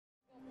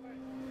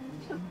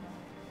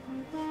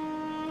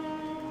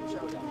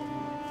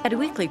At a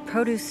weekly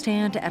produce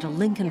stand at a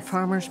Lincoln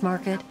farmer's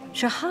market,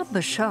 Shahab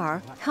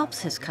Bashar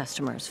helps his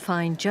customers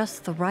find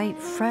just the right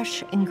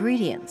fresh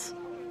ingredients.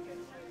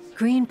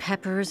 Green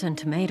peppers and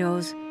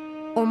tomatoes,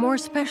 or more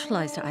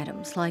specialized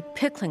items like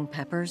pickling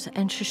peppers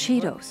and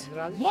shishitos.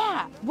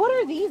 Yeah, what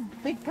are these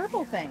big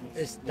purple things?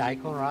 It's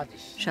daikon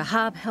radish.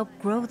 Shahab helped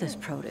grow this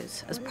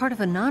produce as part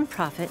of a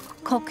nonprofit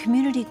called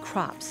Community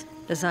Crops,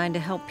 designed to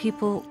help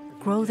people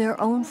grow their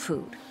own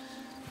food.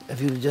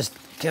 If you just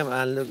come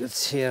and look at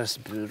here, it's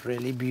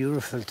really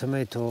beautiful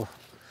tomato,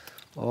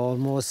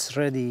 almost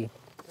ready.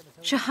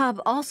 Shahab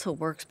also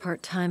works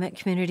part-time at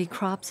Community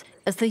Crops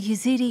as the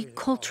Yazidi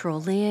cultural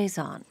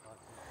liaison.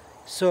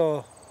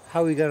 So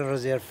how we gonna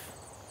reserve,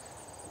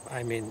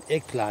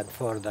 eggplant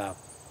for the,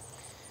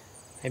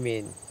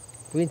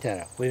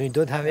 winter? When we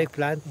don't have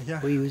eggplant,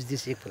 we use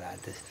this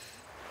eggplant.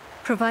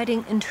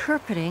 Providing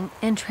interpreting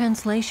and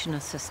translation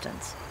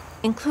assistance,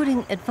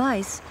 including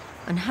advice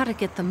on how to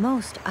get the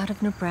most out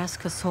of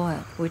Nebraska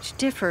soil, which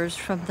differs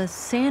from the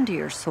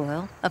sandier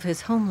soil of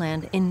his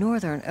homeland in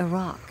northern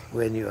Iraq.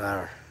 When you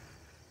are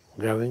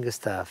growing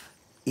stuff,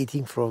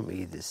 eating from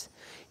it,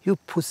 you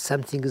put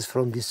something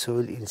from the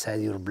soil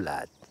inside your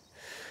blood.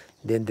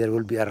 Then there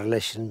will be a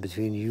relation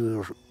between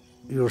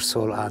your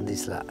soul and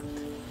this land.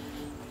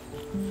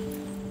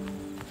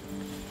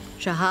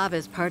 Shahab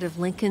is part of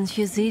Lincoln's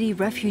Yazidi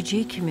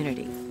refugee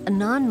community, a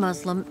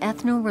non-Muslim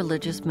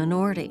ethno-religious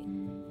minority,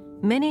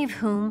 many of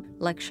whom,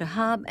 like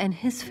Shahab and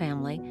his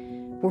family,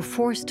 were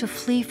forced to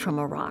flee from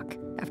Iraq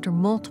after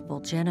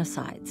multiple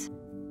genocides.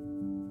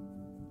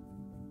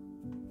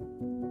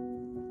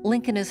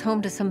 Lincoln is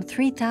home to some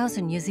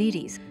 3,000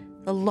 Yazidis,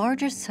 the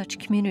largest such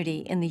community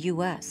in the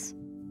U.S.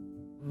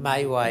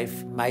 My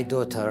wife, my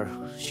daughter,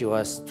 she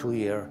was 2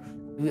 years.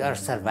 We are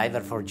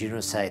survivor for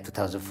genocide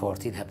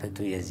 2014 happened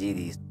to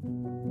Yazidis.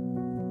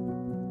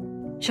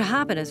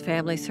 Shahab and his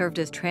family served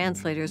as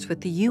translators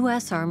with the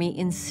U.S. Army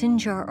in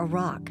Sinjar,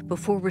 Iraq,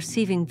 before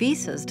receiving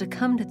visas to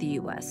come to the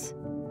U.S.,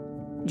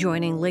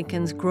 joining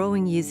Lincoln's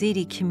growing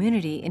Yazidi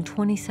community in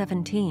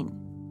 2017.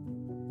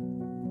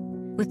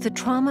 With the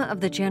trauma of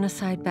the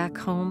genocide back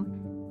home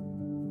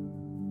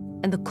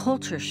and the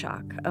culture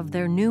shock of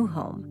their new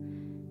home,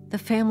 the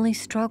family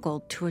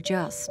struggled to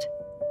adjust.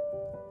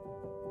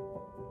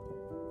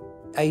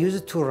 I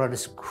used to run a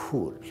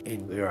school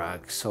in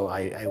Iraq, so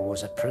I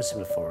was a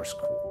principal for a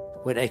school.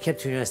 When I came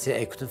to university,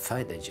 I couldn't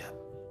find a job.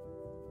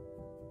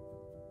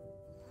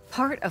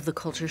 Part of the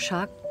culture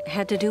shock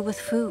had to do with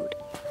food.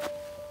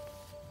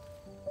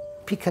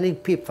 Pickling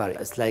pepper,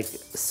 it's like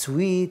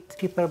sweet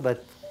pepper,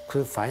 but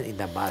couldn't find in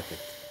the market.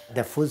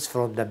 The foods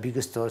from the big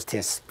stores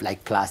taste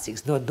like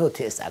plastics. No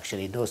taste,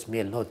 actually, no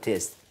smell, no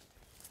taste.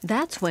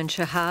 That's when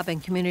Shahab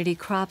and Community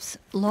Crops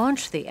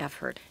launched the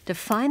effort to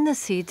find the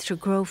seeds to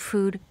grow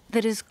food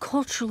that is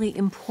culturally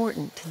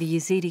important to the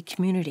Yazidi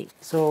community.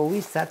 So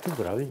we started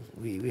growing.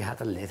 We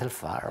had a little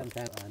farm.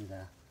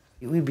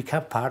 We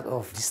became part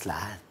of this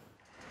land.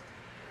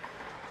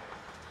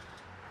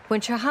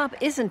 When Shahab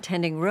isn't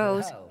tending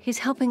rows, he's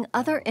helping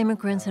other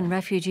immigrants and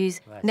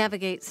refugees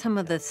navigate some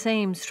of the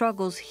same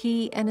struggles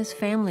he and his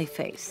family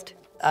faced.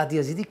 At the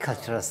Yazidi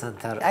Cultural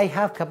Center, I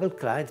have a couple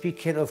clients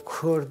speaking of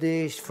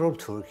Kurdish from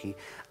Turkey.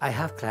 I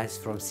have clients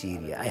from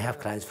Syria. I have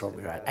clients from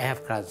Iran. I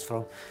have clients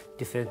from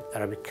different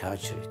Arabic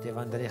countries.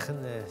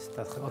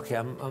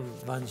 Okay,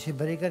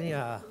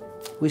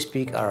 we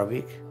speak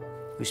Arabic,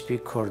 we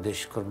speak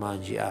Kurdish,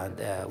 Kurmanji,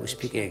 and we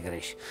speak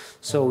English.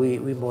 So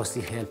we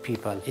mostly help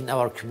people in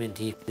our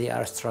community. They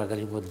are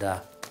struggling with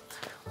the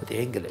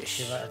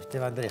English.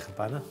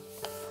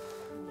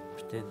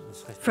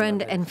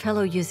 Friend and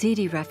fellow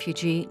Yazidi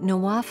refugee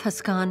Nawaf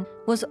Haskan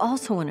was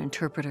also an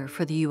interpreter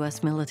for the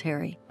U.S.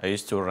 military. I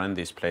used to run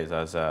this place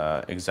as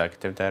an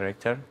executive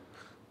director,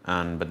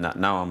 but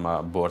now I'm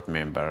a board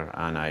member,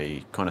 and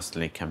I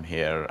constantly come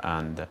here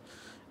and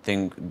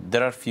think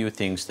there are few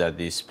things that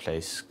this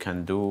place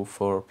can do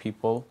for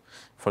people,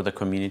 for the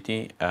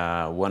community.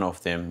 One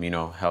of them,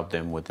 help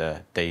them with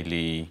the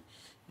daily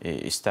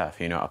stuff,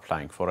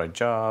 applying for a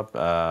job,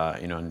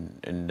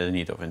 in the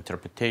need of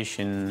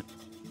interpretation.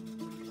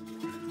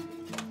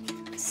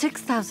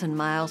 6,000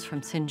 miles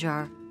from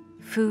Sinjar,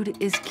 food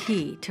is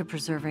key to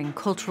preserving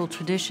cultural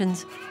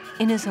traditions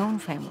in his own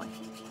family.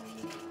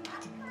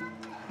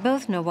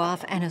 Both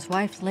Nawaf and his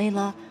wife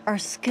Layla are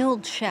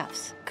skilled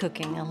chefs,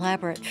 cooking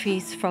elaborate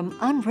feasts from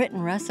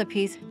unwritten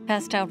recipes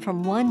passed down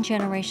from one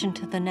generation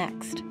to the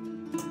next.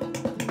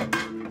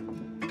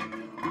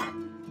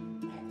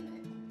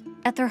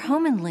 At their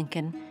home in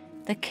Lincoln,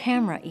 the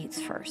camera eats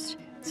first,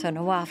 so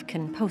Nawaf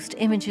can post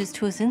images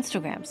to his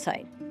Instagram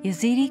site,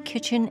 Yazidi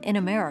Kitchen in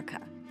America.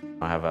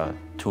 I have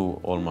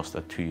almost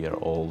a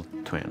 2-year-old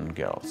twin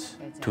girls.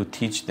 To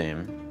teach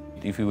them,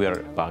 if we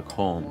were back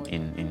home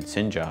in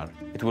Sinjar,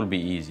 it will be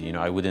easy.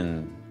 I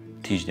wouldn't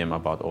teach them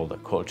about all the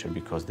culture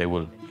because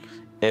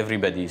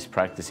everybody is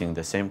practicing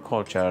the same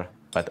culture,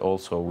 but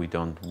also we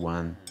don't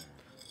want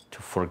to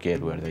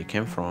forget where they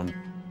came from.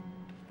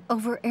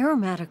 Over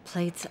aromatic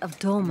plates of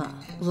dolma,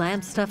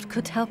 lamb-stuffed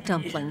kutel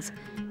dumplings,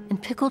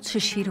 and pickled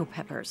shishito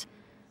peppers.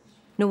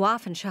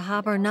 Nawaf and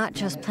Shahab are not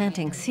just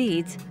planting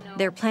seeds,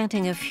 they're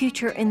planting a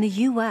future in the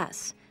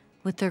U.S.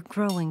 with their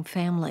growing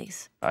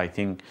families. I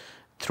think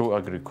through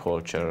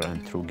agriculture and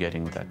through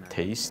getting that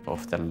taste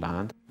of the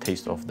land,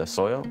 taste of the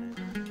soil,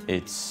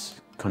 it's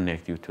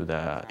connect you to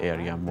the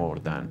area more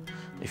than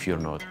if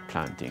you're not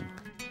planting.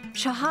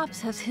 Shahab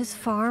says his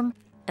farm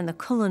and the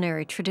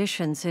culinary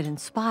traditions it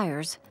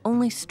inspires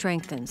only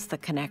strengthens the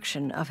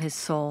connection of his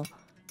soul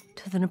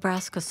to the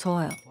Nebraska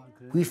soil.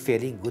 We're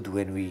feeling good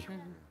when we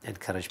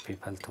encourage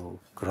people to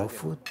grow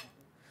food,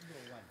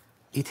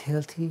 eat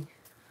healthy,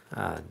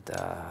 and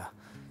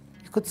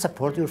you could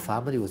support your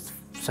family with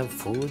some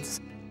foods.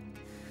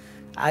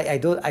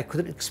 I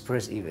couldn't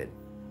express even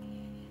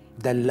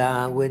the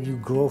land. When you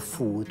grow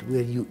food,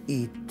 when you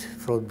eat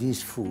from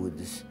these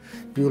foods,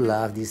 you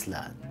love this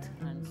land.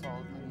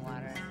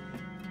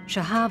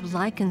 Shahab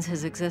likens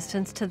his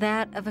existence to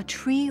that of a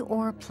tree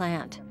or a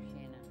plant,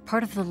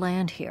 part of the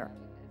land here,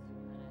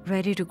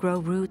 ready to grow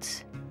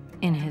roots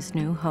in his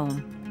new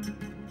home.